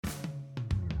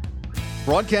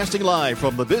Broadcasting live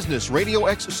from the Business Radio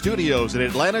X studios in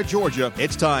Atlanta, Georgia,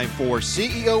 it's time for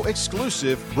CEO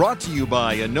Exclusive, brought to you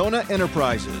by Anona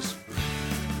Enterprises.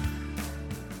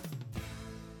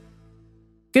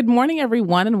 Good morning,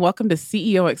 everyone, and welcome to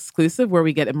CEO Exclusive, where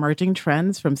we get emerging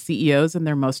trends from CEOs and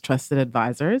their most trusted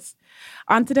advisors.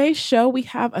 On today's show, we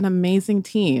have an amazing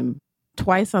team.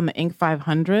 Twice on the Inc.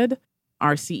 500,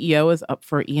 our CEO is up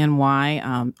for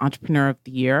E&Y Entrepreneur of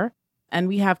the Year. And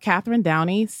we have Catherine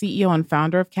Downey, CEO and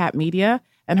founder of Cat Media,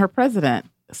 and her president,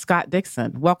 Scott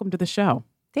Dixon. Welcome to the show.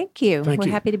 Thank you. We're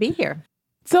happy to be here.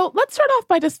 So let's start off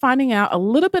by just finding out a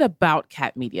little bit about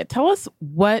Cat Media. Tell us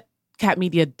what Cat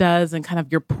Media does and kind of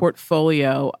your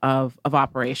portfolio of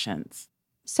operations.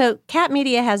 So Cat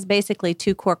Media has basically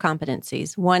two core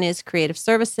competencies. One is creative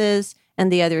services and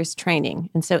the other is training.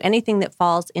 And so anything that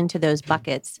falls into those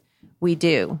buckets, we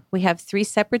do. We have three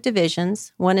separate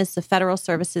divisions. One is the Federal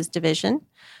Services Division.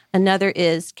 Another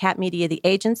is Cat Media, the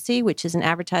agency, which is an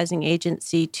advertising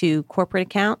agency to corporate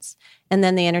accounts. And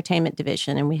then the Entertainment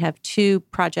Division. And we have two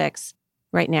projects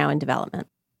right now in development.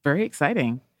 Very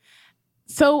exciting.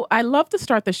 So I love to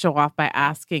start the show off by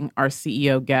asking our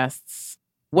CEO guests,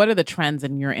 what are the trends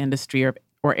in your industry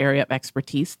or area of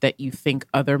expertise that you think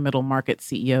other middle market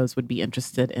CEOs would be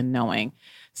interested in knowing?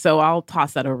 So I'll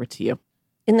toss that over to you.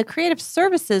 In the creative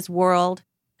services world,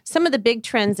 some of the big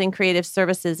trends in creative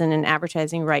services and in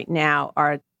advertising right now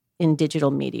are in digital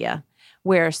media,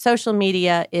 where social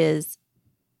media is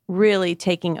really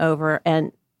taking over.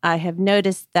 And I have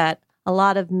noticed that a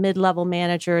lot of mid-level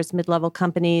managers, mid-level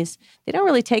companies, they don't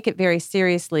really take it very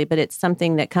seriously, but it's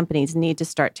something that companies need to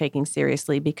start taking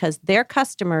seriously because their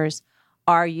customers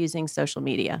are using social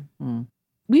media.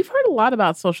 We've heard a lot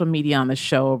about social media on the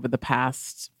show over the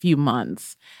past few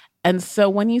months. And so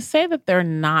when you say that they're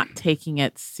not taking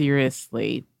it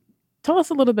seriously, tell us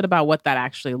a little bit about what that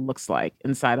actually looks like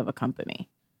inside of a company.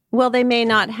 Well, they may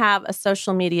not have a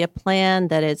social media plan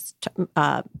that is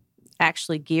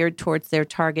actually geared towards their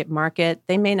target market.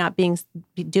 They may not be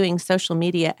doing social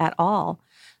media at all.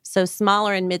 So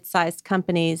smaller and mid-sized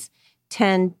companies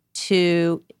tend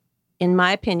to, in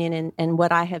my opinion, and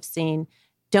what I have seen,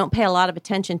 don't pay a lot of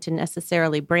attention to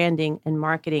necessarily branding and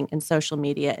marketing and social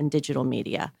media and digital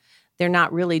media. They're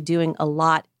not really doing a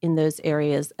lot in those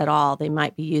areas at all. They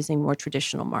might be using more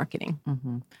traditional marketing.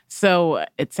 Mm-hmm. So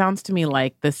it sounds to me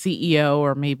like the CEO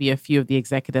or maybe a few of the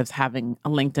executives having a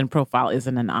LinkedIn profile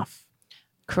isn't enough.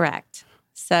 Correct.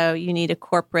 So you need a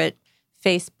corporate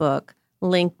Facebook,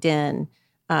 LinkedIn,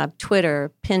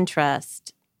 Twitter,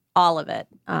 Pinterest, all of it,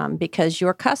 because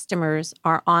your customers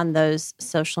are on those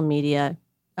social media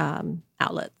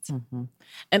outlets. Mm-hmm.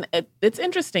 And it's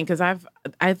interesting because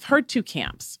I've heard two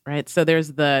camps, right? So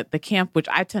there's the camp which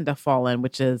I tend to fall in,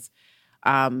 which is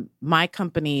my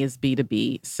company is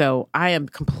B2B. So I am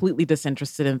completely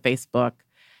disinterested in Facebook.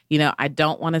 You know, I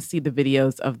don't want to see the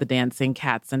videos of the dancing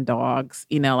cats and dogs.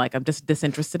 You know, like I'm just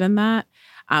disinterested in that.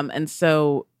 And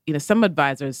so, you know, some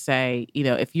advisors say, you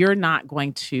know, if you're not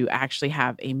going to actually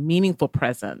have a meaningful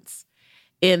presence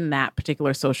in that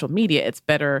particular social media, it's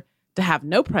better to have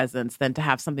no presence than to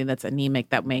have something that's anemic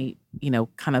that may, you know,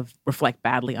 kind of reflect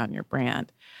badly on your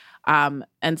brand.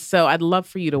 And so I'd love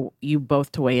for you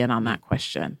both to weigh in on that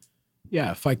question.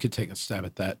 Yeah, if I could take a stab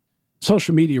at that.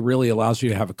 Social media really allows you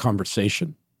to have a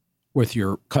conversation with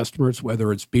your customers,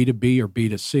 whether it's B2B or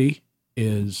B2C,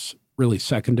 is really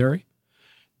secondary.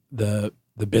 The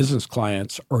business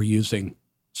clients are using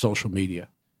social media.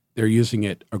 They're using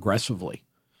it aggressively.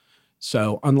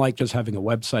 So unlike just having a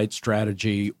website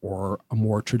strategy or a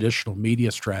more traditional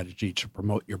media strategy to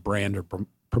promote your brand or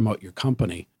promote your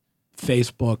company,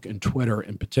 Facebook and Twitter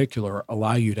in particular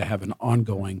allow you to have an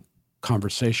ongoing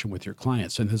conversation with your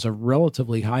clients. And there's a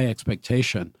relatively high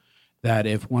expectation that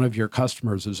if one of your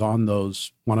customers is on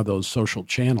one of those social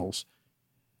channels,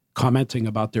 commenting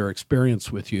about their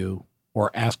experience with you or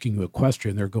asking you a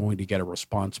question, they're going to get a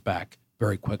response back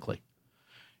very quickly.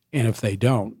 And if they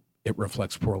don't, it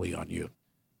reflects poorly on you.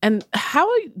 And how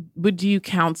would you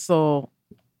counsel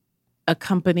a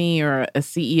company or a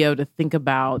CEO to think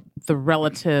about the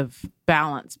relative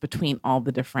balance between all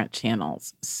the different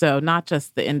channels? So not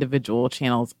just the individual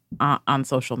channels on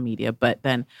social media, but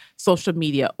then social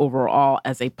media overall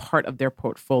as a part of their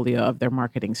portfolio of their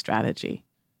marketing strategy.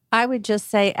 I would just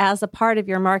say as a part of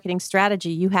your marketing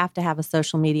strategy, you have to have a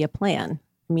social media plan.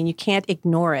 I mean, you can't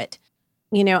ignore it.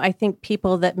 You know, I think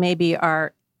people that maybe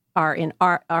are in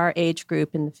our age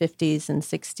group in the 50s and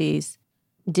 60s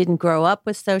didn't grow up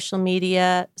with social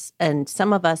media, and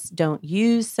some of us don't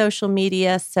use social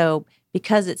media. So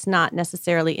because it's not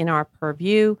necessarily in our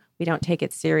purview, we don't take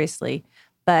it seriously.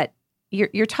 But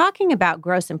you're talking about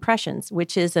gross impressions,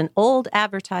 which is an old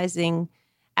advertising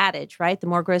adage, right? The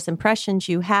more gross impressions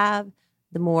you have,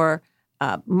 the more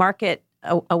market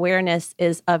awareness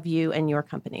is of you and your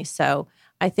company. So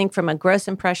I think from a gross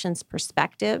impressions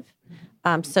perspective,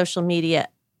 social media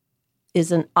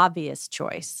is an obvious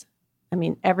choice. I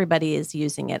mean, everybody is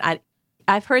using it.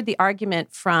 I've heard the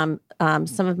argument from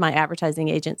some of my advertising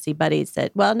agency buddies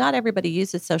that, well, not everybody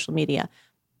uses social media,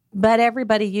 but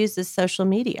everybody uses social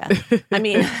media. I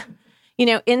mean,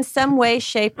 in some way,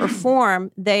 shape, or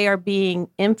form, they are being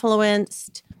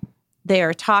influenced.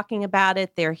 They're talking about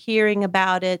it. They're hearing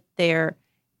about it. They're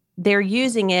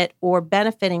using it or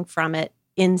benefiting from it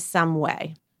in some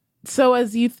way. So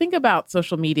as you think about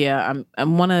social media,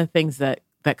 one of the things that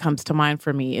comes to mind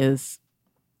for me is,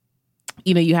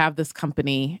 you have this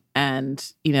company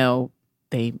and,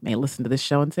 they may listen to this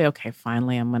show and say, okay,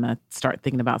 finally, I'm going to start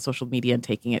thinking about social media and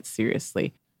taking it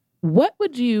seriously. What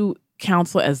would you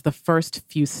counsel as the first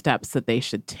few steps that they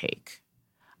should take?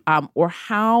 Or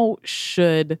how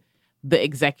should the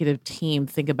executive team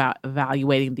think about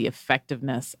evaluating the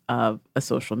effectiveness of a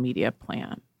social media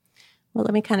plan? Well,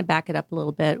 let me kind of back it up a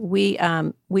little bit. We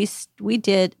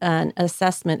did an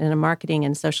assessment and a marketing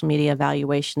and social media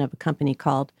evaluation of a company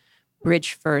called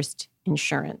Bridge First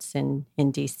Insurance in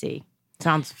DC.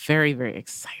 Sounds very, very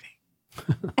exciting.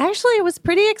 Actually, it was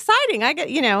pretty exciting.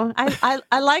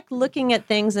 I like looking at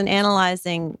things and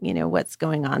analyzing, what's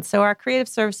going on. So our creative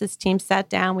services team sat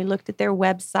down. We looked at their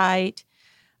website.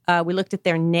 We looked at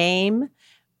their name.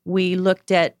 We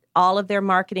looked at all of their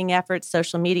marketing efforts,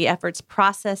 social media efforts,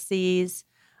 processes.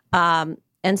 And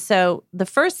so the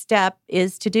first step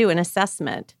is to do an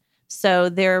assessment. So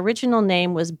their original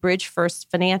name was Bridge First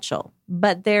Financial,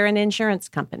 but they're an insurance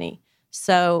company.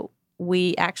 So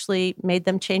we actually made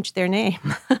them change their name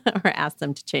or asked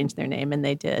them to change their name, and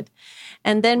they did.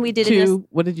 And then we did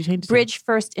what did you change Bridge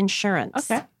First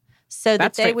Insurance. Okay. So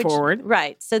that's that they straightforward.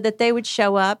 Right. So that they would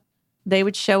show up. They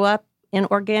would show up in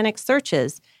organic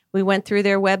searches. We went through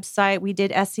their website. We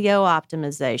did SEO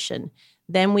optimization.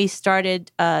 Then we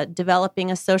started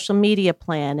developing a social media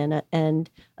plan and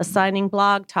assigning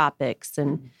blog topics.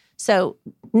 And so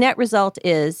net result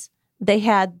is they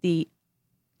had the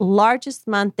largest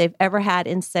month they've ever had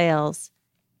in sales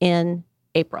in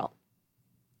April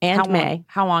and May.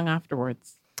 How long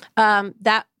afterwards?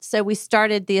 So we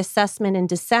started the assessment in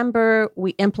December.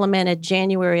 We implemented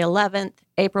January 11th.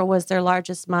 April was their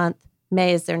largest month.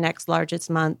 May is their next largest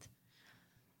month.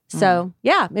 So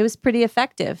yeah, it was pretty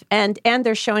effective. And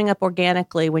they're showing up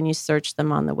organically when you search them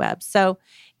on the web. So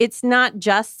it's not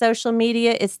just social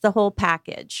media, it's the whole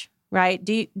package, right?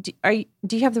 Do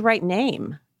you have the right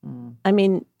name? I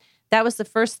mean, that was the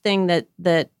first thing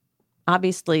that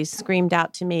obviously screamed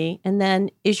out to me. And then,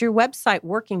 is your website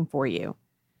working for you?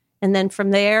 And then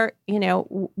from there,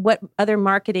 what other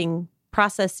marketing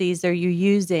processes are you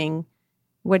using?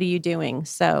 What are you doing?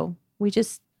 So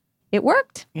it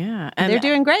worked. Yeah. And they're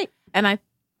doing great. And I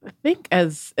think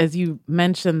as you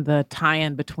mentioned the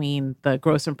tie-in between the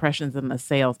gross impressions and the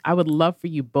sales, I would love for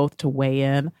you both to weigh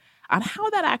in on how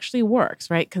that actually works,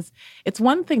 right? Because it's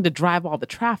one thing to drive all the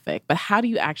traffic, but how do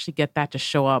you actually get that to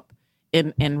show up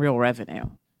in real revenue?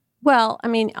 Well, I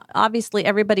mean, obviously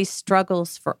everybody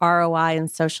struggles for ROI in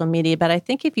social media, but I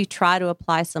think if you try to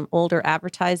apply some older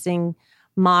advertising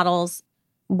models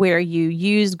where you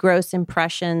use gross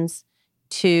impressions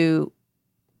to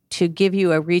give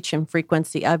you a reach and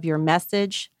frequency of your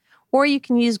message, or you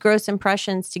can use gross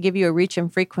impressions to give you a reach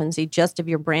and frequency just of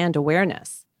your brand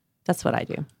awareness. That's what I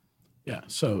do. Yeah.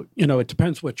 So, it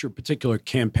depends what your particular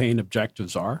campaign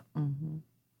objectives are. Mm-hmm.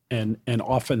 And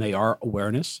often they are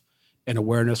awareness. And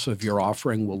awareness of your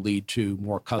offering will lead to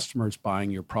more customers buying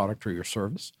your product or your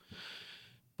service.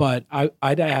 But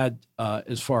I'd add,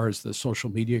 as far as the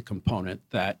social media component,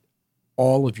 that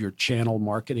all of your channel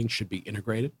marketing should be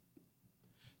integrated.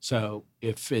 So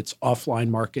if it's offline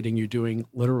marketing, you're doing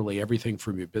literally everything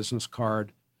from your business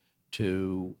card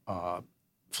to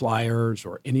flyers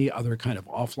or any other kind of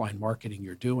offline marketing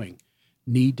you're doing,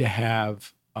 need to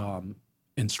have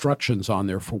instructions on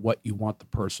there for what you want the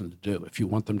person to do. If you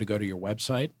want them to go to your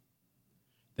website,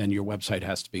 then your website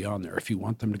has to be on there. If you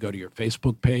want them to go to your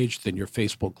Facebook page, then your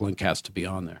Facebook link has to be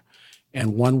on there.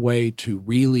 And one way to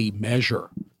really measure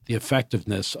the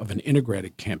effectiveness of an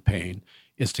integrated campaign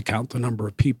is to count the number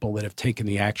of people that have taken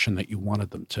the action that you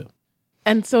wanted them to.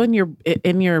 And so in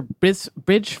your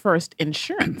Bridge First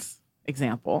Insurance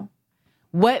example,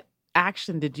 what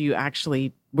action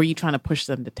were you trying to push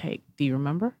them to take? Do you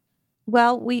remember?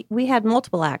 Well, we had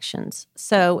multiple actions.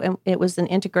 So it was an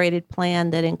integrated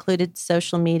plan that included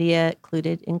social media,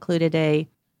 included a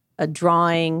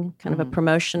drawing, kind of a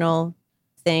promotional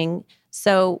thing.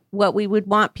 So what we would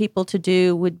want people to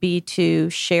do would be to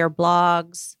share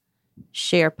blogs,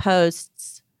 share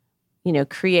posts,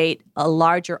 create a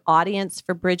larger audience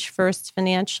for Bridge First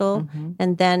Financial. Mm-hmm.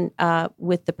 And then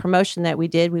with the promotion that we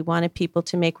did, we wanted people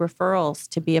to make referrals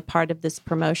to be a part of this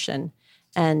promotion.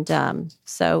 And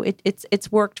so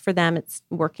it's worked for them. It's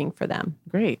working for them.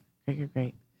 Great.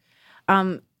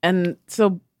 And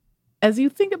so as you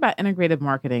think about integrative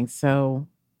marketing, so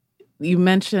you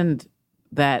mentioned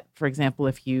that, for example,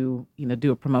 if you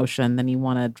do a promotion, then you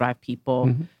want to drive people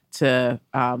Mm-hmm. to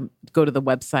go to the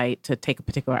website to take a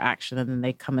particular action, and then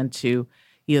they come into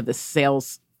the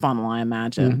sales funnel, I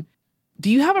imagine. Mm-hmm.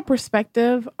 Do you have a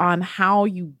perspective on how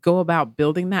you go about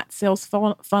building that sales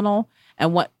funnel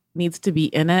and what needs to be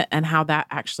in it and how that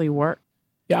actually works?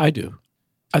 Yeah, I do.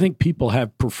 I think people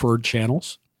have preferred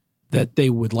channels that they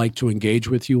would like to engage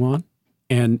with you on.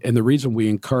 And the reason we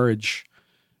encourage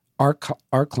our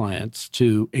clients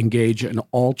to engage in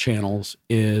all channels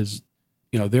is,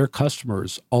 their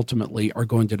customers ultimately are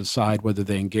going to decide whether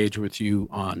they engage with you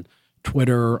on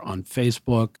Twitter, on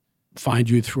Facebook, find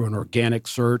you through an organic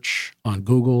search on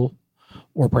Google,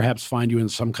 or perhaps find you in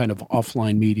some kind of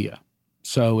offline media.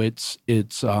 So it's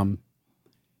the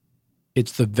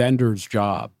vendor's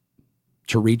job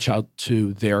to reach out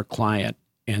to their client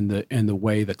in the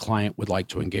way the client would like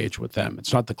to engage with them.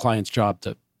 It's not the client's job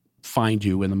to find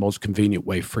you in the most convenient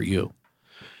way for you.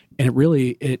 And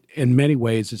it in many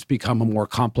ways, it's become a more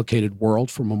complicated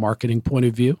world from a marketing point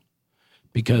of view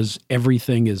because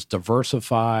everything is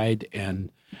diversified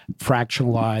and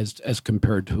fractionalized as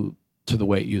compared to the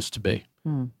way it used to be.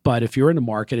 But if you're into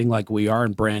marketing like we are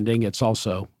and branding, it's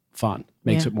also fun,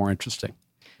 makes it more interesting.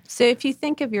 So if you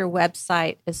think of your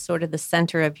website as sort of the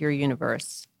center of your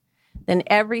universe, then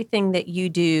everything that you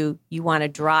do, you want to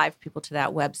drive people to that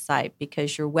website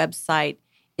because your website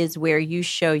is where you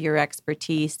show your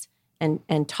expertise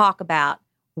and talk about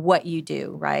what you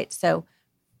do, right? So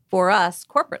for us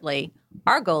corporately,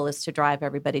 our goal is to drive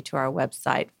everybody to our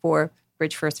website. For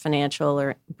Bridge First Financial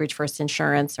or Bridge First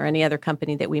Insurance or any other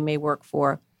company that we may work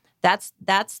for, that's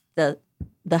the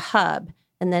hub.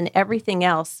 And then everything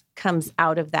else comes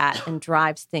out of that and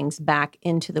drives things back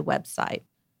into the website.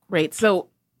 Great. So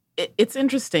it's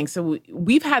interesting. So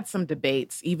we've had some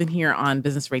debates even here on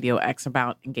Business Radio X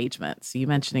about engagement. So you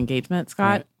mentioned engagement,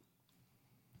 Scott. Right.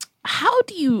 How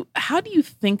do you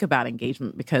think about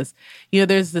engagement? Because,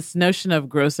 there's this notion of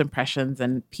gross impressions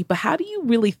and people. How do you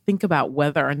really think about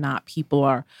whether or not people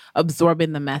are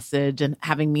absorbing the message and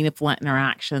having meaningful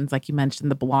interactions, like you mentioned,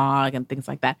 the blog and things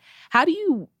like that? How do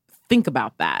you think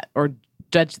about that or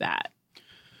judge that?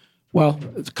 Well,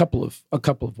 it's a couple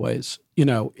of ways.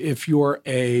 If you're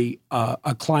a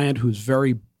client who's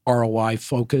very ROI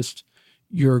focused,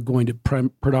 you're going to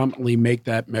predominantly make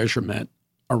that measurement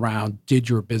around, did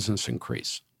your business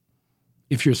increase?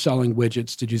 If you're selling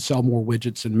widgets, did you sell more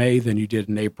widgets in May than you did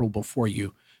in April before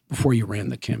you ran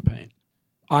the campaign?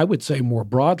 I would say more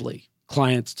broadly,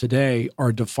 clients today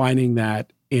are defining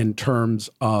that in terms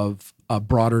of a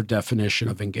broader definition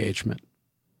of engagement.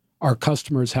 Are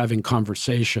customers having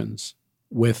conversations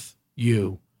with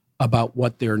you about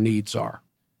what their needs are?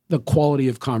 The quality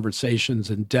of conversations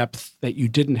and depth that you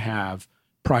didn't have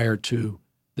prior to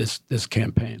this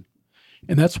campaign.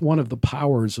 And that's one of the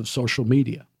powers of social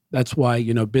media. That's why,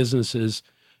 businesses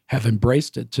have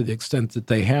embraced it to the extent that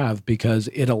they have, because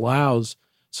it allows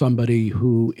somebody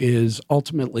who is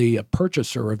ultimately a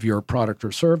purchaser of your product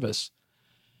or service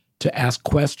to ask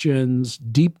questions,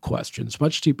 deep questions,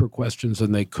 much deeper questions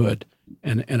than they could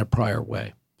in a prior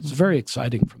way. It's very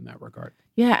exciting from that regard.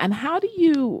 Yeah. And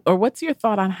what's your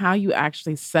thought on how you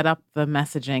actually set up the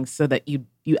messaging so that you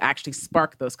actually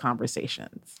spark those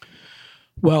conversations?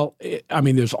 Well,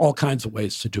 there's all kinds of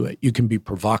ways to do it. You can be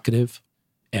provocative.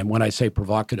 And when I say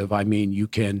provocative, I mean you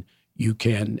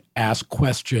can ask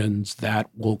questions that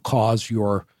will cause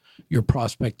your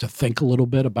prospect to think a little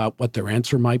bit about what their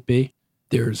answer might be.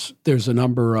 There's a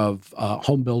number of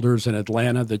home builders in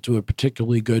Atlanta that do a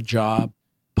particularly good job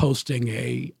posting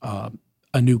a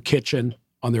new kitchen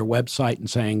on their website and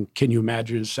saying, can you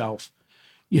imagine yourself,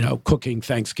 cooking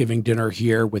Thanksgiving dinner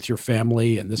here with your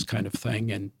family and this kind of thing?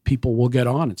 And people will get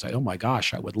on and say, oh my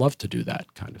gosh, I would love to do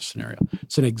that kind of scenario.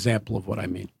 It's an example of what I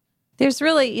mean. There's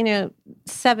really,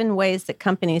 7 ways that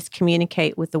companies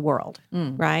communicate with the world,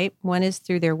 right? One is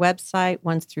through their website,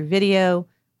 one's through video,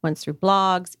 one's through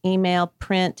blogs, email,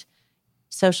 print,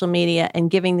 social media, and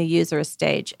giving the user a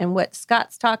stage. And what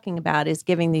Scott's talking about is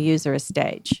giving the user a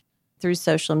stage through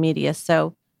social media.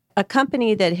 So a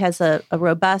company that has a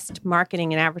robust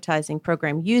marketing and advertising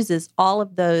program uses all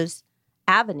of those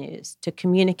avenues to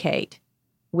communicate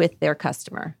with their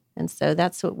customer. And so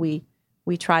that's what we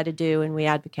try to do and we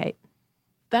advocate.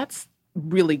 That's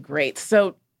really great.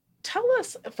 So tell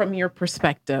us from your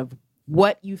perspective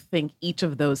what you think each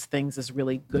of those things is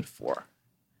really good for.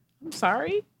 I'm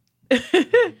sorry.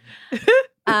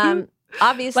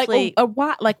 Obviously,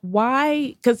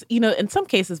 why? Because, in some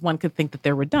cases one could think that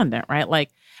they're redundant, right?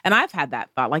 And I've had that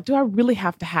thought, do I really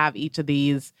have to have each of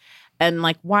these? And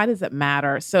why does it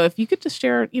matter? So if you could just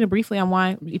share, briefly on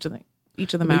why each of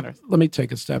them matters. Let me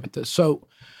take a stab at this. So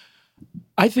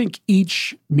I think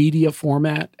each media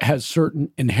format has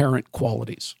certain inherent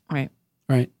qualities. Right.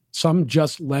 Some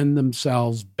just lend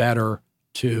themselves better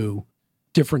to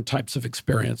different types of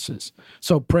experiences.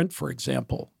 So print, for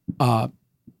example,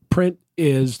 print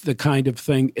is the kind of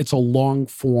thing, it's a long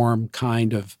form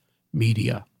kind of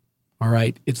media. All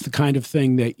right. It's the kind of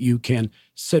thing that you can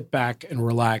sit back and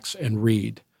relax and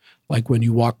read. Like when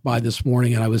you walked by this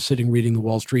morning and I was sitting reading the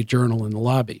Wall Street Journal in the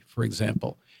lobby, for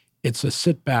example. It's a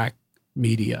sit back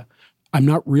media. I'm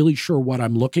not really sure what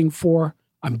I'm looking for.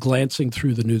 I'm glancing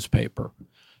through the newspaper.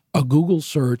 A Google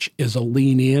search is a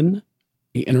lean in.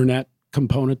 The internet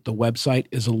component, the website,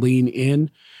 is a lean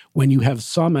in. When you have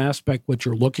some aspect what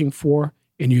you're looking for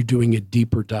and you're doing a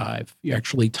deeper dive, you're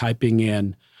actually typing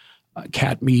in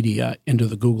cat media into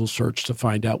the Google search to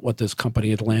find out what this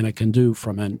company Atlanta can do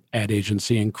from an ad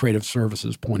agency and creative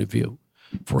services point of view,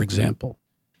 for example.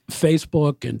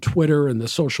 Facebook and Twitter and the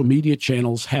social media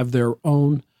channels have their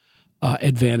own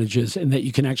advantages in that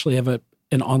you can actually have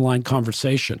an online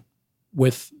conversation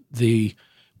with the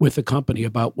company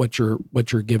about what your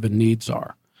given needs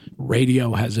are.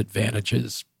 Radio has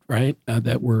advantages, right?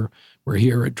 That we're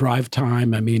here at drive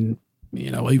time. I mean,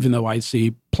 even though I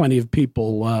see plenty of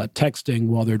people texting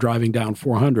while they're driving down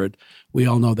 400, we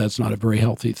all know that's not a very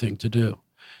healthy thing to do.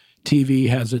 TV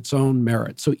has its own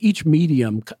merit. So each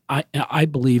medium, I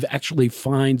believe, actually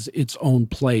finds its own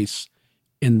place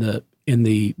in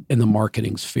the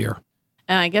marketing sphere.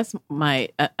 And I guess my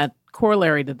a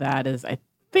corollary to that is, I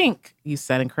think you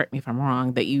said, and correct me if I'm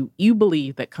wrong, that you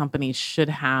believe that companies should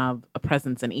have a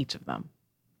presence in each of them.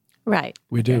 Right.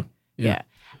 We do. Okay. Yeah.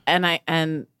 And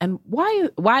why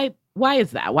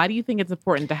is that? Why do you think it's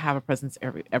important to have a presence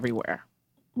everywhere?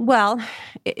 Well,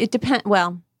 it depends.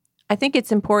 Well, I think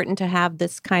it's important to have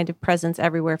this kind of presence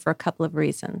everywhere for a couple of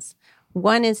reasons.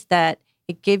 One is that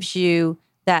it gives you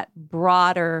that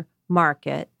broader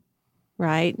market,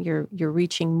 right? You're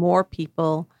reaching more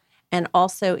people, and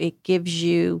also it gives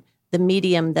you the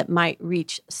medium that might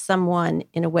reach someone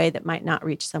in a way that might not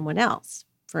reach someone else.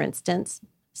 For instance,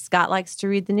 Scott likes to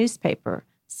read the newspaper,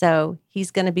 so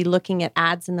he's going to be looking at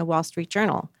ads in the Wall Street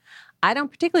Journal. I don't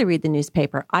particularly read the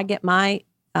newspaper. I get my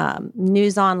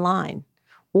news online,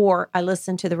 or I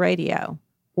listen to the radio,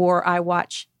 or I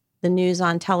watch the news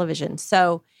on television.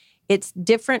 So it's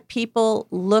different people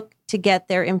look to get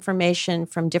their information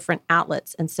from different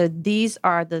outlets. And so these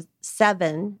are the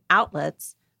 7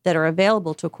 outlets that are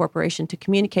available to a corporation to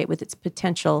communicate with its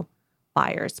potential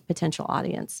buyers, potential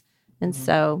audience. And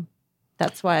so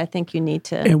that's why I think you need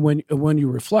to. And when you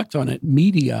reflect on it,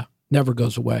 media never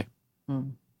goes away.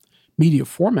 Media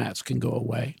formats can go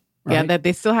away. Right? Yeah, that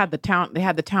they still have the town. They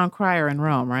had the town crier in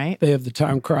Rome, right? They have the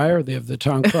town crier. They have the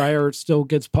town crier. It still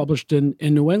gets published in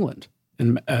New England.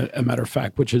 And a matter of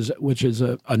fact, which is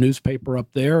a newspaper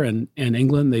up there, and in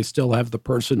England they still have the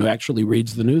person who actually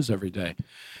reads the news every day.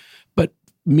 But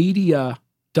media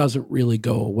doesn't really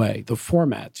go away. The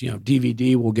formats,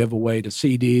 DVD will give away to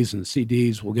CDs, and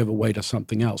CDs will give away to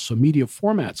something else. So media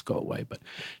formats go away. But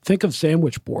think of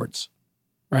sandwich boards,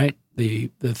 right? The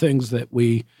things that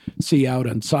we see out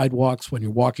on sidewalks when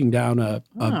you're walking down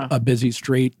a busy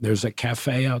street. There's a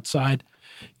cafe outside.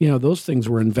 Those things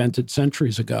were invented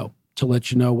centuries ago to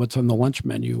let you know what's on the lunch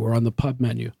menu or on the pub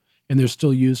menu. And they're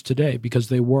still used today because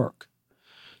they work.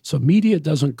 So media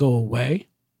doesn't go away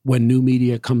when new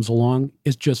media comes along.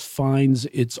 It just finds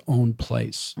its own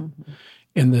place. Mm-hmm.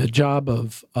 And the job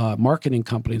of marketing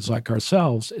companies like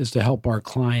ourselves is to help our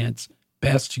clients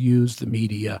best use the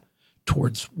media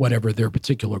towards whatever their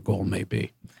particular goal may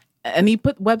be. And you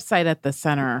put website at the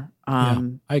center. Yeah,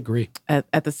 I agree.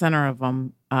 At the center of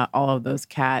them, all of those,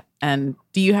 Kat. And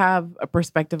do you have a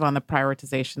perspective on the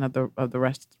prioritization of the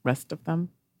rest of them,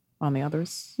 on the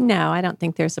others? No, I don't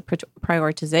think there's a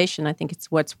prioritization. I think it's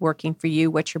what's working for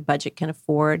you, what your budget can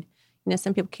afford.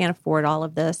 Some people can't afford all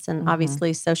of this, and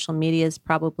obviously social media is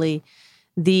probably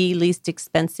the least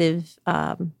expensive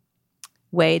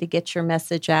way to get your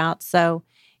message out. So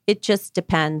it just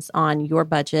depends on your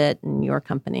budget and your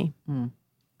company.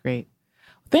 Great.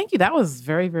 Thank you. That was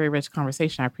very, very rich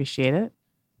conversation. I appreciate it.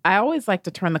 I always like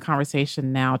to turn the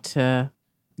conversation now to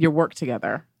your work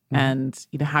together. and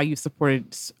how you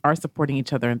are supporting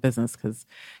each other in business, because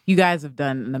you guys have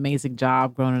done an amazing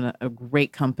job growing a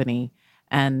great company.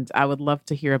 And I would love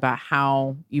to hear about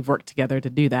how you've worked together to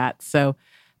do that. So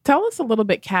tell us a little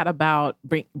bit, Kat, about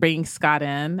bringing Scott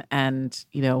in and,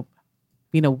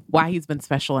 why he's been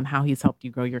special and how he's helped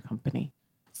you grow your company.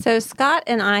 So Scott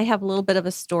and I have a little bit of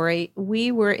a story.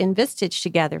 We were in Vistage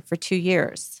together for 2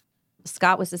 years.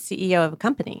 Scott was the CEO of a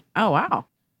company. Oh, wow.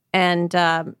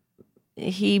 And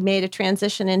he made a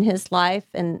transition in his life.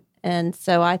 And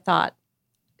so I thought,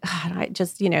 God, I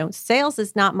just, sales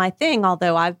is not my thing,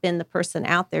 although I've been the person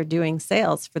out there doing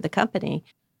sales for the company.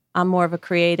 I'm more of a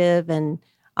creative and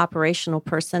operational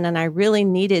person, and I really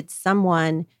needed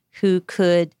someone who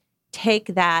could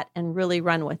take that and really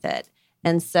run with it.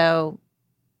 And so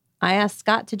I asked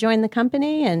Scott to join the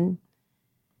company, and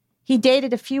he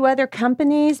dated a few other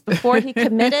companies before he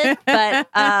committed, but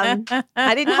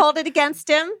I didn't hold it against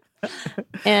him.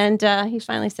 And he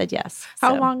finally said yes.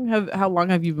 How long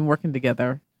have you been working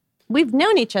together? We've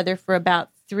known each other for about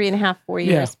 3.5, 4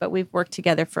 years, but we've worked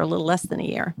together for a little less than a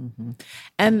year. Mm-hmm.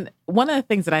 And one of the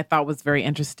things that I thought was very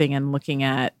interesting in looking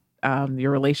at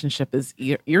your relationship is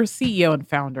you're CEO and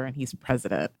founder, and he's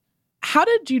president. How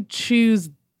did you choose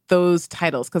those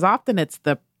titles? Because often it's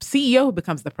the CEO who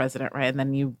becomes the president, right? And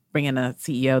then you bring in a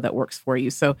CEO that works for you.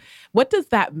 So what does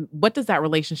that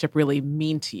relationship really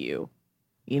mean to you?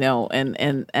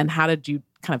 And how did you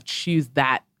kind of choose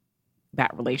that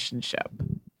relationship?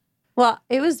 Well,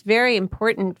 it was very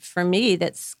important for me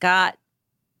that Scott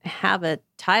have a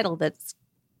title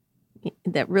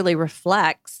that really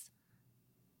reflects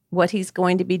what he's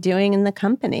going to be doing in the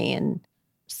company. And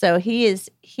so he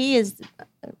is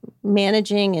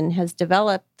managing and has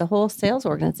developed the whole sales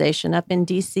organization up in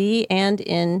DC and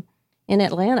in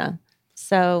Atlanta.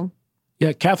 So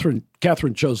yeah, Catherine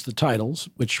chose the titles,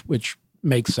 which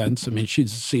makes sense. I mean,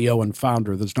 she's the CEO and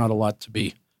founder. There's not a lot to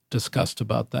be discussed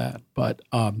about that, but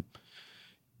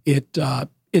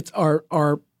it's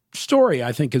our story,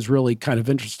 I think, is really kind of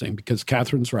interesting because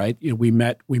Catherine's right. We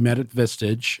met at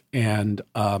Vistage, and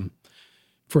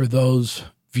for those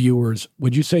viewers,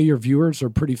 would you say your viewers are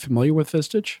pretty familiar with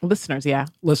Vistage? Listeners, yeah.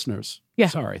 Listeners. Yeah.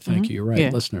 Sorry, thank you. You're right, yeah.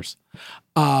 Listeners.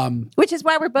 Which is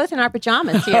why we're both in our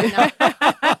pajamas here.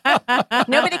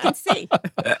 Nobody can see.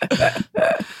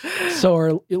 So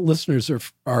our listeners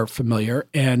are familiar,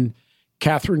 and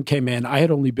Catherine came in. I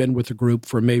had only been with the group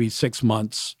for maybe 6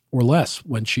 months or less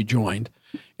when she joined.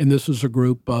 And this was a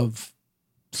group of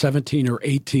 17 or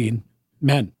 18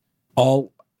 men,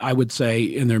 all, I would say,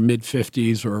 in their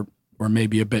mid-50s or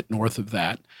maybe a bit north of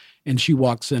that. And she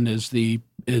walks in as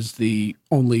the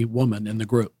only woman in the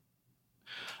group.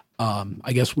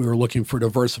 I guess we were looking for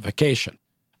diversification.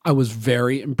 I was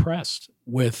very impressed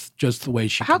with just the way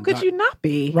she How could you not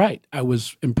be? Right. I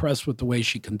was impressed with the way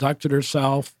she conducted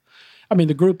herself. I mean,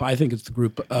 the group, I think it's the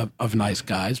group of nice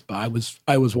guys, but I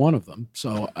was one of them.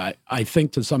 So I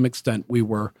think to some extent we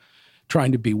were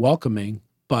trying to be welcoming,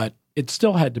 but it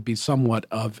still had to be somewhat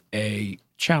of a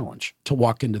challenge to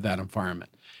walk into that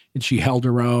environment. And she held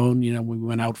her own. We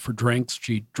went out for drinks.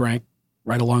 She drank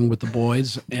right along with the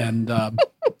boys and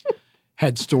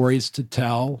had stories to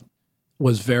tell,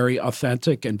 was very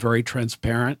authentic and very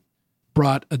transparent,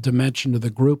 brought a dimension to the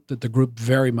group that the group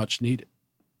very much needed.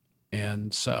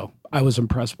 And so I was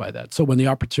impressed by that. So when the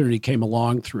opportunity came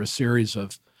along through a series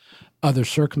of other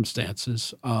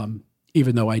circumstances,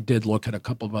 even though I did look at a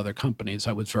couple of other companies,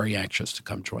 I was very anxious to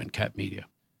come join Cat Media.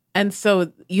 And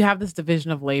so you have this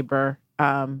division of labor.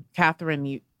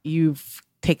 Catherine, you've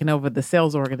taken over the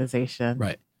sales organization.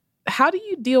 Right. How do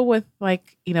you deal with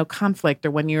conflict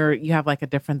or when you have like a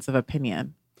difference of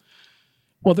opinion?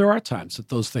 Well, there are times that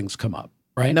those things come up,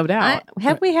 right? No doubt.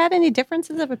 Have we had any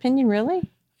differences of opinion, really?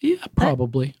 Yeah,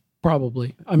 probably.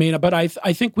 I mean, but I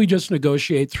think we just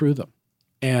negotiate through them.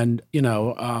 And,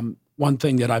 one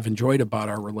thing that I've enjoyed about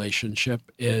our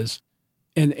relationship is,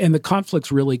 and the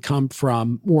conflicts really come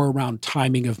from more around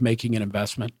timing of making an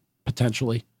investment,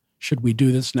 potentially. Should we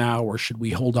do this now or should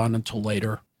we hold on until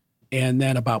later? And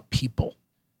then about people.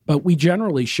 But we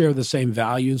generally share the same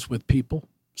values with people.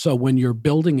 So when you're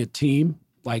building a team,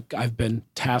 like I've been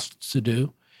tasked to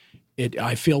do,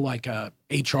 I feel like a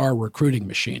HR recruiting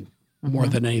machine more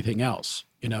than anything else.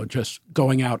 Just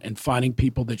going out and finding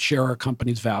people that share our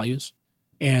company's values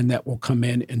and that will come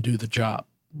in and do the job.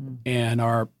 And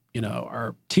our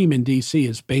team in DC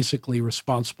is basically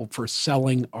responsible for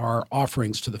selling our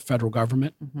offerings to the federal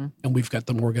government, and we've got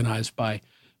them organized by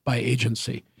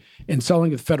agency. And selling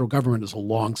to the federal government is a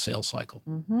long sales cycle,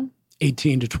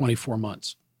 18 to 24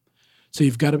 months. So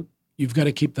you've got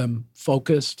to keep them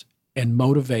focused and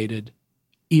motivated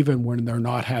even when they're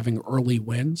not having early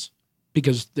wins,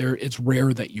 because it's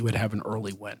rare that you would have an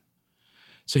early win.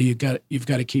 So you've got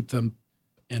to keep them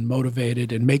and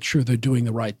motivated and make sure they're doing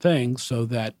the right thing so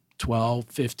that 12,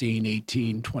 15,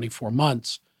 18, 24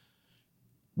 months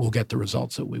we'll get the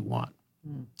results that we want.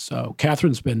 So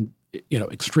Catherine's been,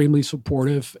 extremely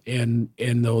supportive in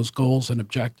those goals and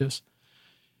objectives.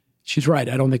 She's right.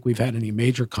 I don't think we've had any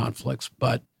major conflicts,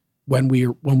 but when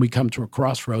we come to a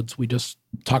crossroads, we just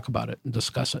talk about it and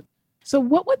discuss it. So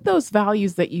what would those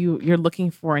values that you're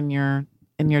looking for in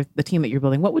the team that you're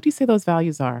building, what would you say those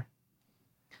values are?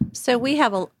 So we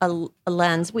have a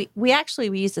lens. We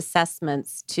use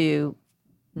assessments to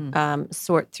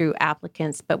sort through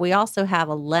applicants, but we also have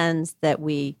a lens that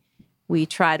we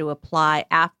try to apply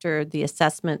after the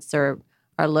assessments are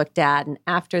looked at and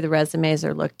after the resumes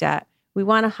are looked at. We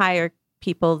want to hire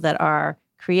people that are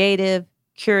creative,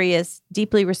 curious,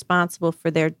 deeply responsible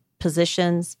for their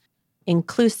positions,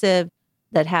 inclusive,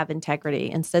 that have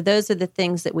integrity. And so those are the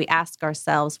things that we ask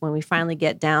ourselves when we finally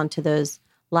get down to those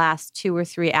last 2 or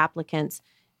 3 applicants.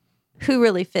 Who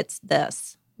really fits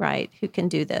this, right? Who can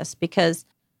do this? Because,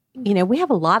 we have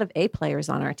a lot of A players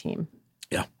on our team.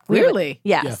 Yeah. Really?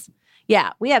 Yes.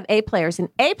 Yeah, we have A players, and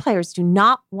A players do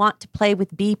not want to play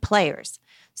with B players.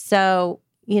 So,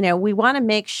 we want to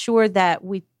make sure that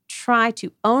we try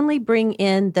to only bring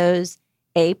in those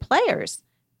A players,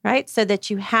 right? So that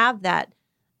you have that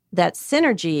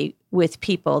synergy with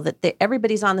people, that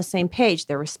everybody's on the same page.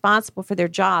 They're responsible for their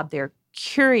job. They're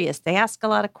curious. They ask a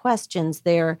lot of questions.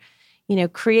 They're,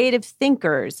 creative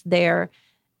thinkers. They're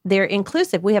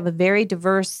inclusive. We have a very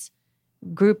diverse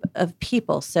group of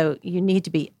people. So you need to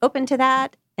be open to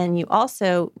that. And you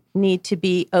also need to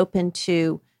be open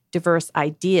to diverse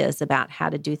ideas about how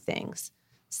to do things.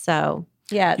 So,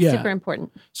 it's super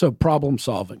important. So problem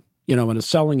solving. In a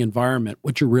selling environment,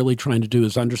 what you're really trying to do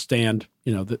is understand,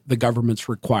 the government's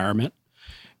requirement.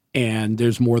 And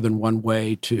there's more than one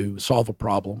way to solve a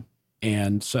problem.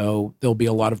 And so there'll be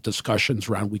a lot of discussions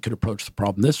around, we could approach the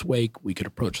problem this way, we could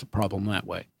approach the problem that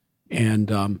way.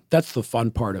 And that's the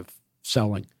fun part of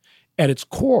selling. At its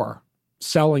core,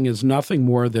 selling is nothing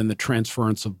more than the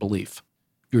transference of belief.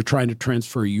 You're trying to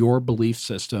transfer your belief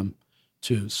system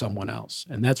to someone else.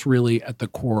 And that's really at the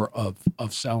core of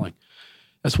selling.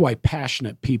 That's why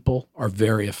passionate people are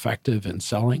very effective in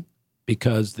selling,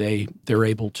 because they're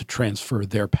able to transfer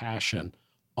their passion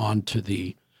onto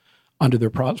their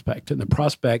prospect. And the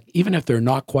prospect, even if they're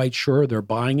not quite sure they're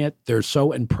buying it, they're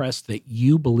so impressed that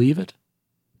you believe it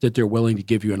that they're willing to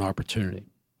give you an opportunity.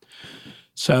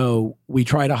 So we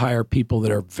try to hire people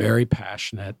that are very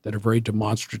passionate, that are very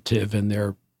demonstrative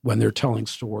when they're telling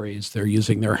stories. They're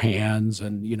using their hands,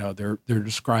 and they're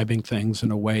describing things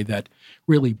in a way that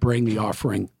really bring the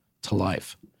offering to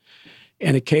life.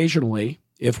 And occasionally,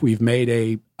 if we've made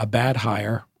a bad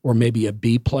hire, or maybe a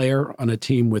B player on a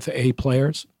team with A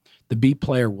players, the B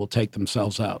player will take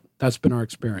themselves out. That's been our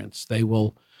experience.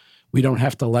 We don't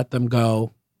have to let them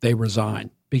go. They resign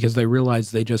because they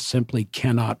realize they just simply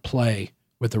cannot play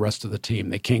with the rest of the team.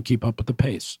 They can't keep up with the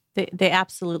pace. They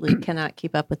absolutely cannot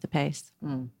keep up with the pace.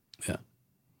 Yeah.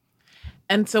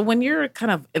 And so when you're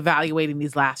kind of evaluating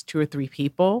these last 2 or 3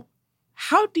 people,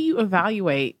 how do you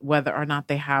evaluate whether or not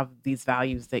they have these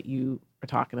values that you are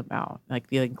talking about, like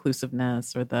the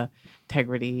inclusiveness or the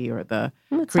integrity or the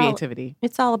creativity?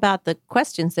 It's all about the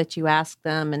questions that you ask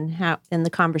them and the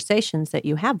conversations that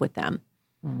you have with them.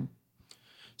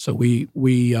 So we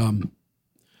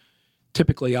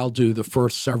typically I'll do the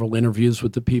first several interviews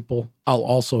with the people. I'll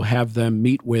also have them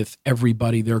meet with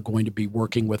everybody they're going to be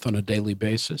working with on a daily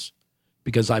basis,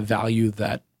 because I value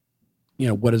that,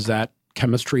 what does that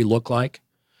chemistry look like?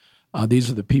 These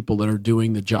are the people that are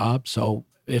doing the job. So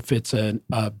if it's a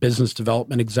business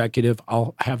development executive,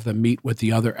 I'll have them meet with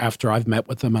the other after I've met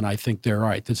with them and I think they're all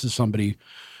right. This is somebody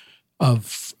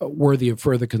worthy of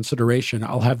further consideration.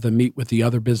 I'll have them meet with the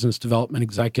other business development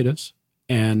executives,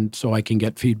 and so I can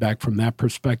get feedback from that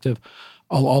perspective.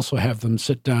 I'll also have them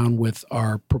sit down with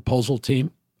our proposal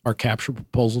team, our capture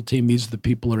proposal team. These are the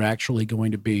people that are actually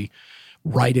going to be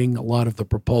writing a lot of the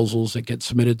proposals that get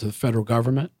submitted to the federal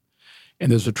government.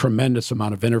 And there's a tremendous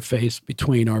amount of interface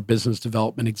between our business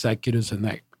development executives and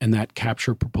that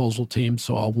capture proposal team.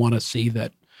 So I'll want to see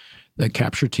that the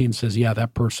capture team says, yeah,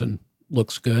 that person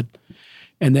looks good.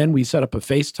 And then we set up a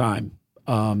FaceTime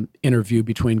interview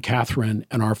between Catherine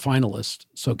and our finalists,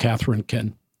 so Catherine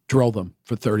can drill them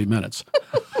for 30 minutes.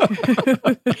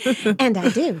 And I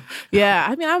do. Yeah,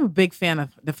 I mean, I'm a big fan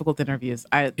of difficult interviews.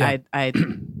 I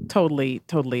totally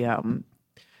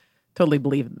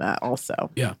believe in that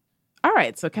also. Yeah. All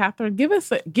right. So, Catherine, give,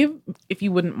 if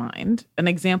you wouldn't mind, an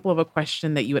example of a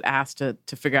question that you would ask to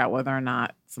figure out whether or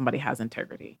not somebody has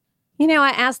integrity.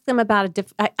 I ask them about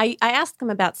I ask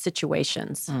them about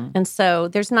situations. And so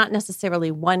there's not necessarily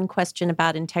one question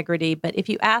about integrity, but if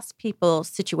you ask people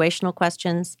situational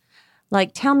questions,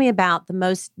 like tell me about the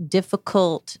most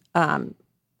difficult,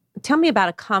 tell me about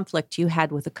a conflict you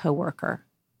had with a coworker.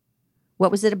 What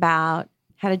was it about?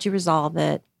 How did you resolve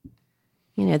it?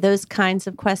 Those kinds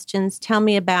of questions. Tell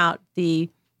me about the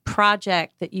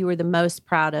project that you were the most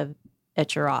proud of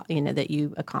at your, that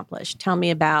you accomplished. Tell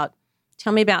me about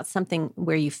something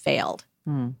where you failed.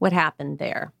 What happened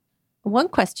there? One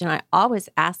question I always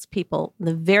ask people,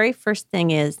 the very first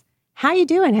thing is, how you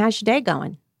doing? How's your day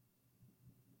going?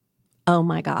 Oh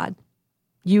my God.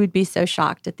 You would be so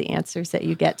shocked at the answers that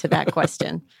you get to that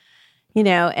question.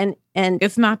 And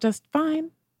it's not just fine.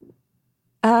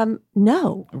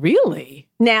 No. Really?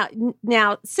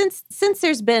 Now, since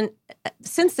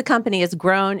the company has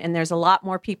grown and there's a lot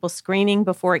more people screening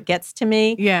before it gets to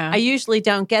me, I usually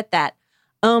don't get that.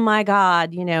 Oh my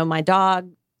God, my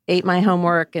dog ate my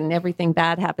homework and everything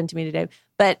bad happened to me today.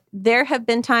 But there have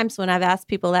been times when I've asked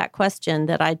people that question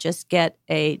that I just get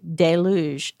a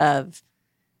deluge of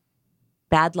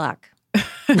bad luck.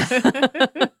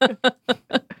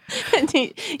 And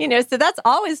so that's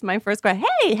always my first question.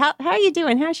 Hey, how are you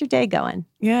doing? How's your day going?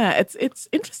 Yeah, it's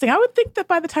interesting. I would think that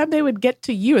by the time they would get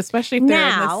to you, especially if they're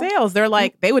in the sales, they're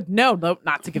like, they would know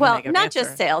not to give a negative not answer.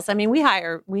 Just sales. I mean, we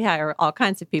hire all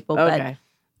kinds of people, okay.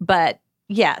 but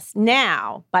yes,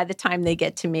 now by the time they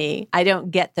get to me, I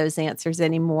don't get those answers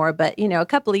anymore. But a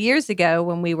couple of years ago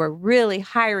when we were really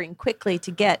hiring quickly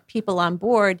to get people on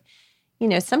board,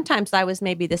 sometimes I was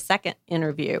maybe the second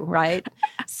interview, right?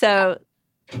 So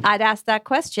I'd ask that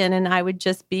question and I would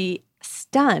just be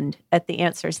stunned at the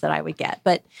answers that I would get.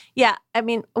 But yeah, I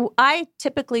mean, I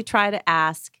typically try to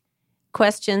ask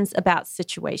questions about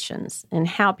situations and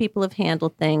how people have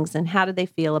handled things and how do they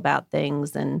feel about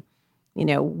things. And,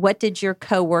 what did your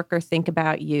coworker think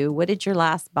about you? What did your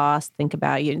last boss think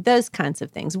about you? Those kinds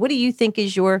of things. What do you think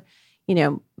is your,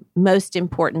 most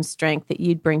important strength that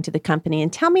you'd bring to the company?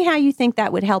 And tell me how you think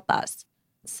that would help us.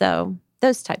 So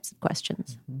those types of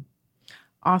questions. Mm-hmm.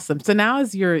 Awesome. So now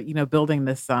as you're, building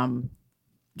this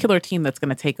killer team that's going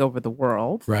to take over the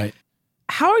world. Right.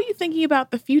 How are you thinking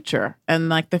about the future and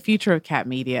like the future of Cat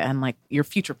Media and like your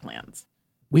future plans?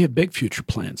 We have big future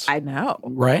plans. I know.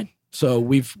 Right. So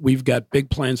we've got big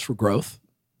plans for growth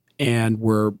and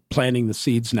we're planting the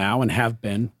seeds now and have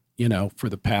been, for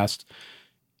the past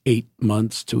 8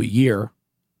 months to a year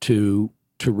to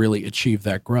really achieve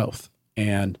that growth.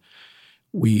 And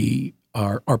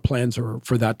our plans are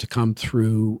for that to come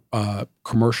through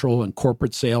commercial and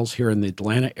corporate sales here in the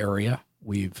Atlanta area.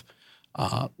 We've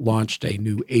launched a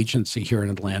new agency here in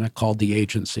Atlanta called The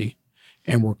Agency,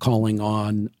 and we're calling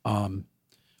on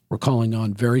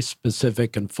very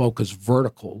specific and focused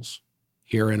verticals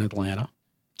here in Atlanta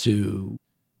to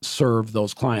serve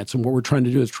those clients. And what we're trying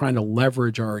to do is trying to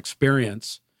leverage our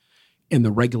experience in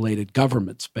the regulated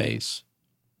government space,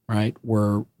 right?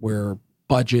 Where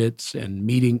budgets and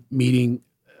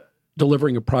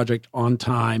delivering a project on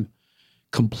time,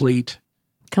 compliant.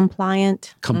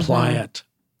 Compliance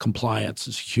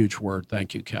is a huge word.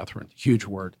 Thank you, Catherine. Huge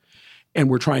word. And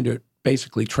we're trying to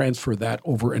basically transfer that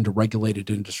over into regulated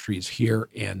industries here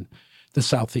in the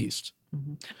Southeast.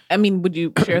 Mm-hmm. I mean, would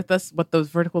you share with us what those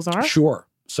verticals are? Sure.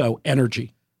 So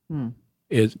energy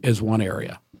is one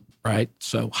area, right?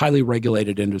 So highly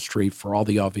regulated industry for all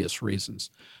the obvious reasons.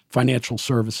 Financial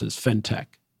services, fintech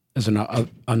is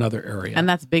another area. And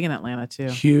that's big in Atlanta too.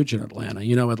 Huge in Atlanta.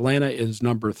 Atlanta is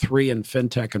number 3 in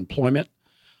fintech employment,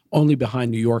 only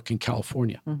behind New York and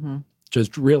California. Mm-hmm.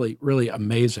 Just really, really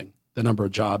amazing, the number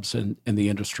of jobs in the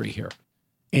industry here.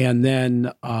 And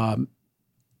then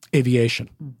aviation.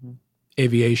 Mm-hmm.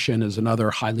 Aviation is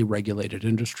another highly regulated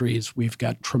industries. We've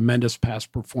got tremendous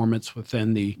past performance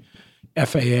within the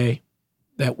FAA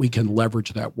that we can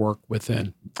leverage that work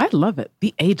within. I love it.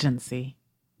 The Agency.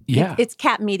 Yeah. It's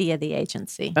Cat Media, the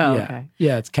agency. Oh, yeah. Okay.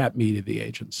 Yeah, it's Cat Media, the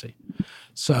agency.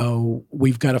 So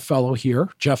we've got a fellow here,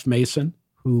 Jeff Mason,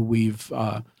 who we've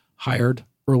hired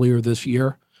earlier this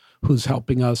year, who's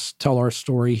helping us tell our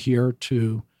story here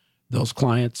to those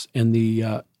clients in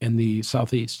the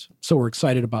Southeast. So we're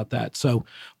excited about that. So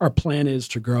our plan is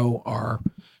to grow our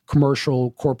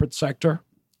commercial corporate sector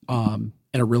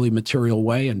in a really material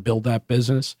way and build that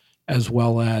business, as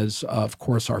well as, of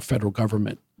course, our federal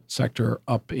government sector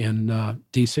up in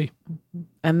D.C.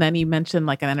 And then you mentioned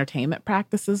like an entertainment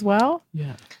practice as well.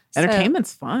 Yeah.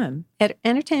 Entertainment's fun.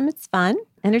 Entertainment's fun.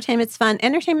 Entertainment's fun.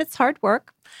 Entertainment's hard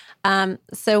work.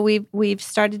 So we've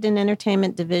started an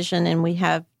entertainment division, and we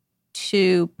have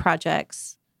 2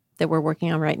 projects that we're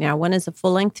working on right now. One is a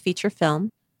full-length feature film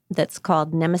that's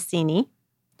called Nemesini,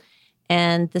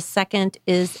 and the second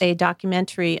is a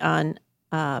documentary on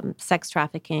sex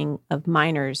trafficking of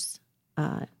minors,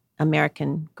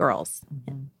 American girls.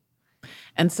 Mm-hmm.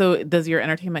 And so does your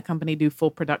entertainment company do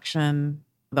full production,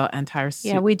 the entire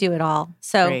Yeah, we do it all.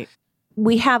 So Great.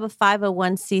 we have a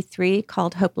 501c3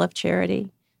 called Hope Love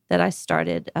Charity that I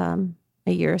started a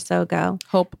year or so ago.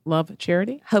 Hope Love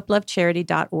Charity?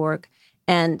 HopeLoveCharity.org.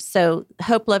 And so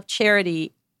Hope Love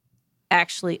Charity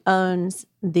actually owns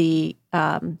the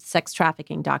sex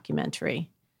trafficking documentary.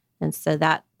 And so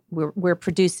that we're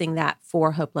producing that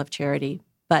for Hope Love Charity.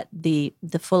 But the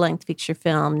full-length feature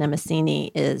film,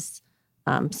 Nemesini, is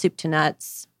soup to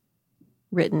nuts,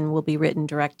 will be written,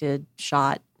 directed,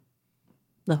 shot,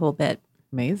 the whole bit.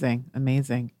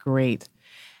 Amazing. Great.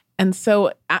 And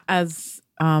so as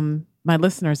my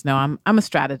listeners know, I'm a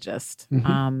strategist.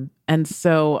 Mm-hmm. And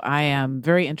so I am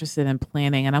very interested in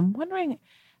planning. And I'm wondering,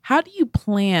 how do you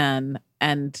plan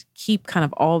and keep kind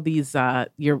of all these,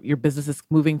 your businesses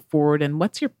moving forward? And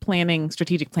what's your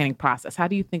strategic planning process? How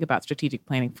do you think about strategic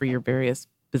planning for your various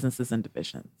businesses and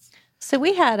divisions? So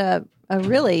we had a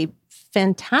really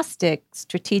fantastic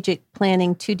strategic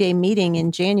planning 2-day meeting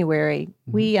in January.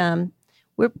 Mm-hmm.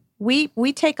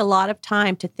 We take a lot of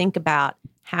time to think about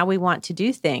how we want to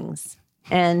do things,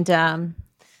 and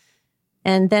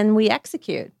then we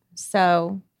execute.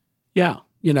 So, yeah,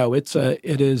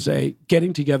 it is a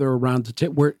getting together around the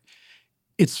table where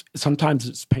sometimes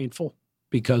it's painful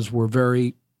because we're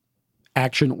very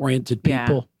action-oriented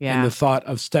people, and the thought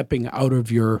of stepping out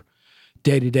of your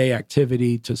day-to-day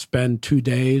activity to spend 2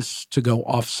 days to go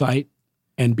off-site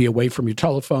and be away from your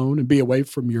telephone and be away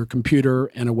from your computer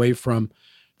and away from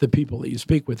the people that you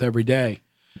speak with every day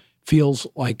feels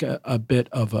like a bit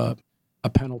of a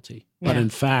penalty. But in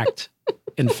fact,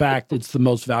 it's the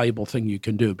most valuable thing you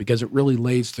can do because it really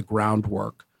lays the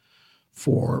groundwork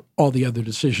for all the other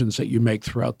decisions that you make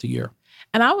throughout the year.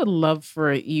 And I would love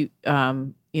for you,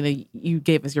 you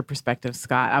gave us your perspective,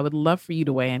 Scott. I would love for you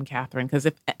to weigh in, Catherine, because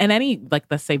if in any, like,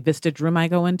 let's say Vistage room I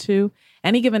go into,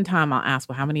 any given time I'll ask,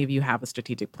 well, how many of you have a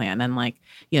strategic plan? And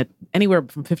anywhere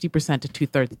from 50% to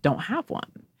 2/3 don't have one.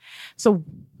 So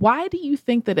why do you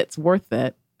think that it's worth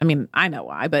it? I mean, I know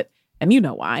why, and you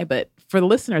know why, but for the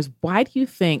listeners, why do you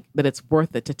think that it's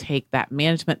worth it to take that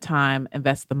management time,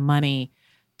 invest the money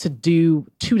to do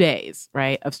 2 days,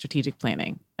 right, of strategic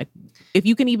planning? Like, if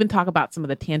you can even talk about some of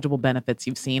the tangible benefits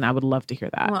you've seen, I would love to hear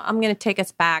that. Well, I'm going to take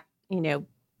us back,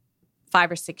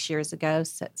 5 or 6 years ago,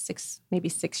 maybe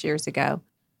 6 years ago.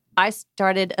 I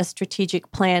started a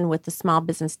strategic plan with the Small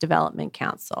Business Development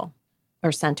Council,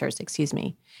 or centers,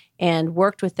 and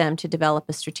worked with them to develop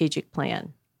a strategic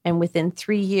plan. And within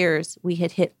 3 years, we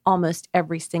had hit almost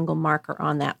every single marker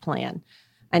on that plan.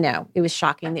 I know, it was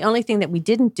shocking. The only thing that we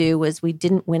didn't do was we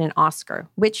didn't win an Oscar,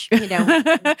 which,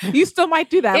 you still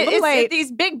might do that.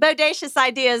 These big bodacious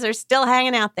ideas are still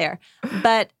hanging out there.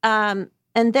 But, and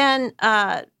then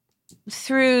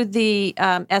through the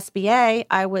SBA,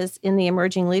 I was in the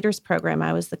Emerging Leaders Program.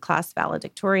 I was the class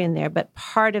valedictorian there. But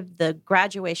part of the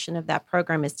graduation of that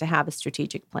program is to have a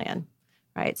strategic plan,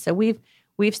 right? So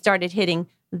we've started hitting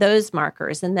those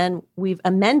markers. And then we've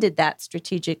amended that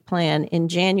strategic plan in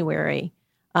January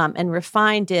and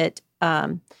refined it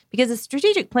because a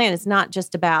strategic plan is not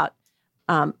just about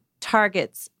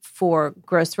targets for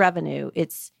gross revenue.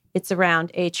 It's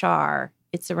around HR.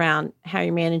 It's around how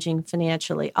you're managing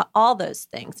financially, all those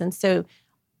things. And so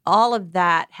all of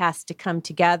that has to come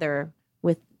together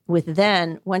with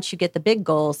then, once you get the big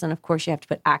goals, and of course you have to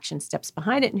put action steps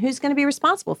behind it and who's going to be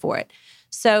responsible for it.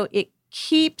 So it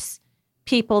keeps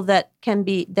people that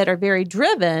are very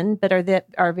driven, but that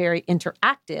are very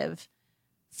interactive,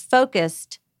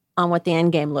 focused on what the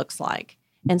end game looks like.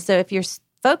 And so if you're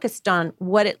focused on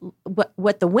what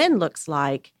the win looks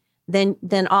like,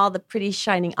 then all the pretty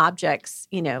shining objects,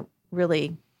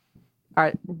 really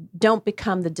don't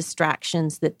become the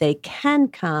distractions that they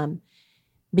can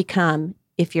become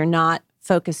if you're not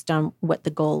focused on what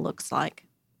the goal looks like.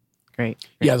 Great.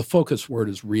 Yeah, the focus word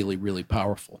is really, really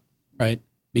powerful, right?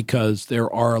 Because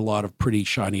there are a lot of pretty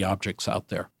shiny objects out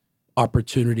there,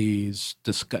 opportunities,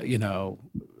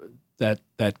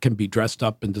 that can be dressed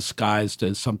up and disguised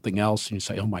as something else. And you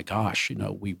say, oh my gosh,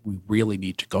 we really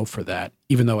need to go for that,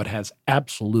 even though it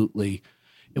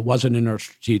wasn't in our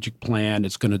strategic plan.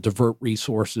 It's going to divert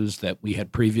resources that we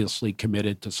had previously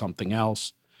committed to something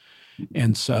else.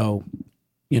 And so,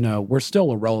 we're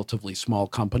still a relatively small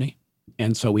company.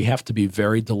 And so we have to be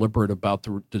very deliberate about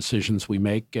the decisions we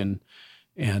make. And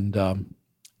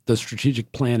the the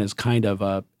strategic plan is kind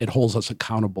of it holds us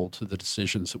accountable to the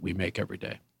decisions that we make every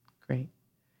day. Great.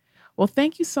 Well,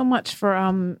 thank you so much for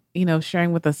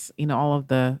sharing with us, all of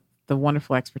the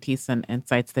wonderful expertise and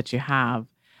insights that you have.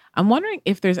 I'm wondering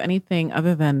if there's anything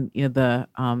other than the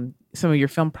some of your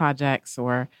film projects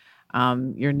or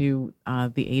your new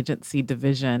the agency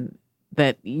division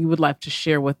that you would like to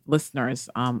share with listeners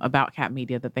about Cap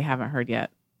Media that they haven't heard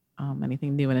yet.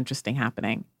 Anything new and interesting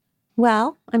happening?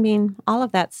 Well, I mean, all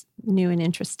of that's new and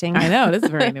interesting. I know, it is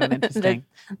very new and interesting.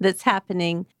 That's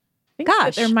happening. I think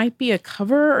that there might be a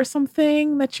cover or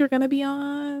something that you're going to be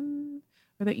on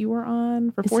or that you were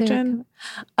on for Fortune.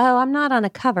 Oh, I'm not on a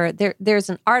cover. There's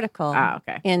an article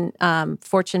in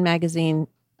Fortune magazine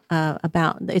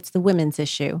about, it's the women's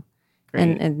issue.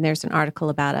 And there's an article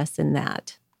about us in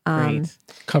that. Great.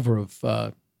 Cover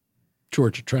of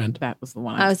Georgia Trend. That was the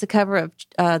one. I was the cover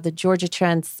of the Georgia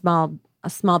Trend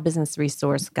Small Business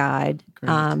Resource Guide.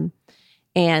 Great.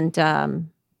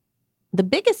 The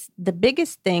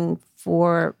biggest thing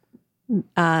for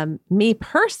me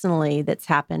personally that's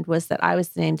happened was that I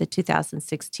was named the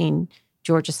 2016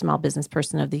 Georgia Small Business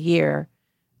Person of the Year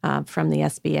from the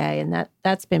SBA, and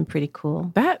that's been pretty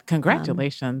cool.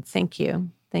 Congratulations! Thank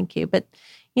you. But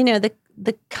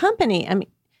the company, I mean,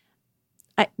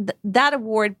 that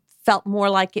award felt more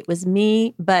like it was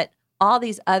me, but all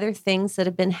these other things that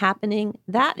have been happening,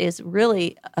 that is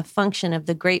really a function of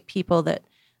the great people that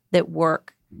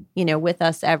work, with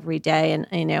us every day.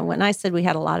 And, when I said we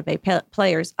had a lot of A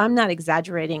players, I'm not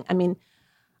exaggerating. I mean,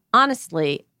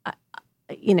 honestly,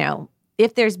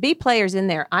 if there's B players in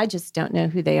there, I just don't know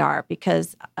who they are,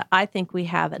 because I think we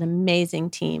have an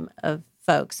amazing team of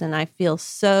folks. And I feel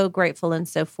so grateful and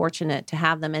so fortunate to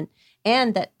have them.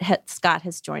 And that Scott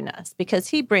has joined us, because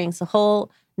he brings a whole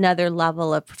another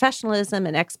level of professionalism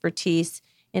and expertise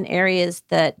in areas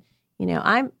that,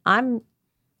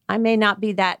 I may not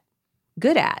be that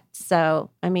good at.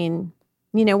 So, I mean,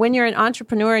 when you're an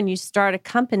entrepreneur and you start a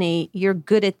company, you're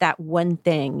good at that one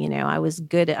thing.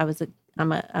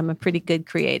 I'm a pretty good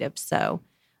creative, so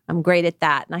I'm great at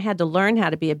that. And I had to learn how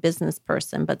to be a business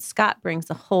person, but Scott brings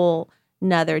a whole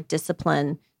another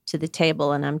discipline to the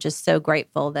table, and I'm just so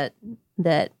grateful that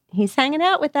he's hanging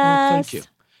out with us. Well, thank you.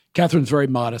 Catherine's very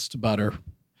modest about her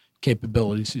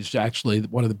capabilities. She's actually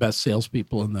one of the best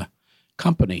salespeople in the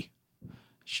company.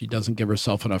 She doesn't give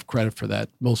herself enough credit for that.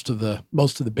 Most of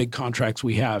the big contracts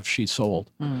we have, she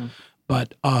sold.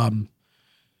 But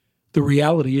the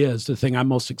reality is, the thing I'm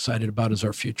most excited about is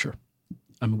our future.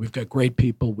 I mean, we've got great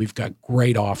people. We've got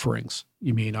great offerings.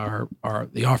 You mean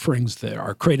the offerings that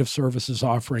our creative services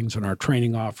offerings and our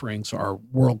training offerings are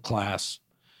world class.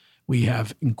 We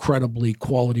have incredible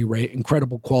quality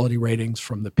ratings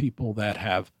from the people that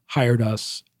have hired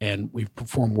us and we've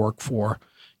performed work for,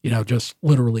 just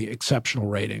literally exceptional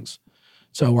ratings.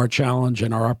 So our challenge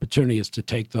and our opportunity is to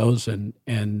take those and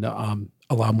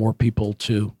allow more people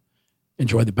to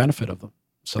enjoy the benefit of them.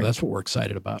 So that's what we're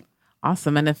excited about.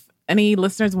 Awesome. And if any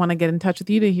listeners want to get in touch with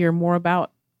you to hear more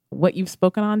about what you've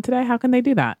spoken on today, how can they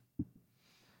do that?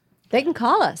 They can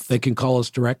call us. They can call us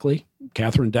directly,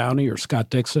 Catherine Downey or Scott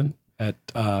Dixon at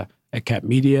Cap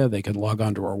Media. They can log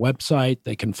on to our website.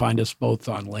 They can find us both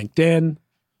on LinkedIn,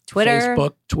 Twitter,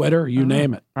 Facebook, Twitter, you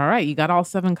name it. All right. You got all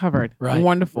 7 covered. Right.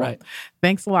 Wonderful. Right.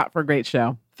 Thanks a lot for a great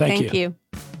show. Thank you.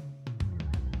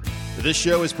 This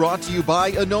show is brought to you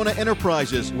by Anona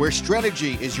Enterprises, where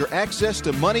strategy is your access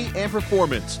to money and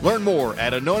performance. Learn more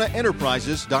at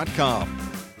AnonaEnterprises.com.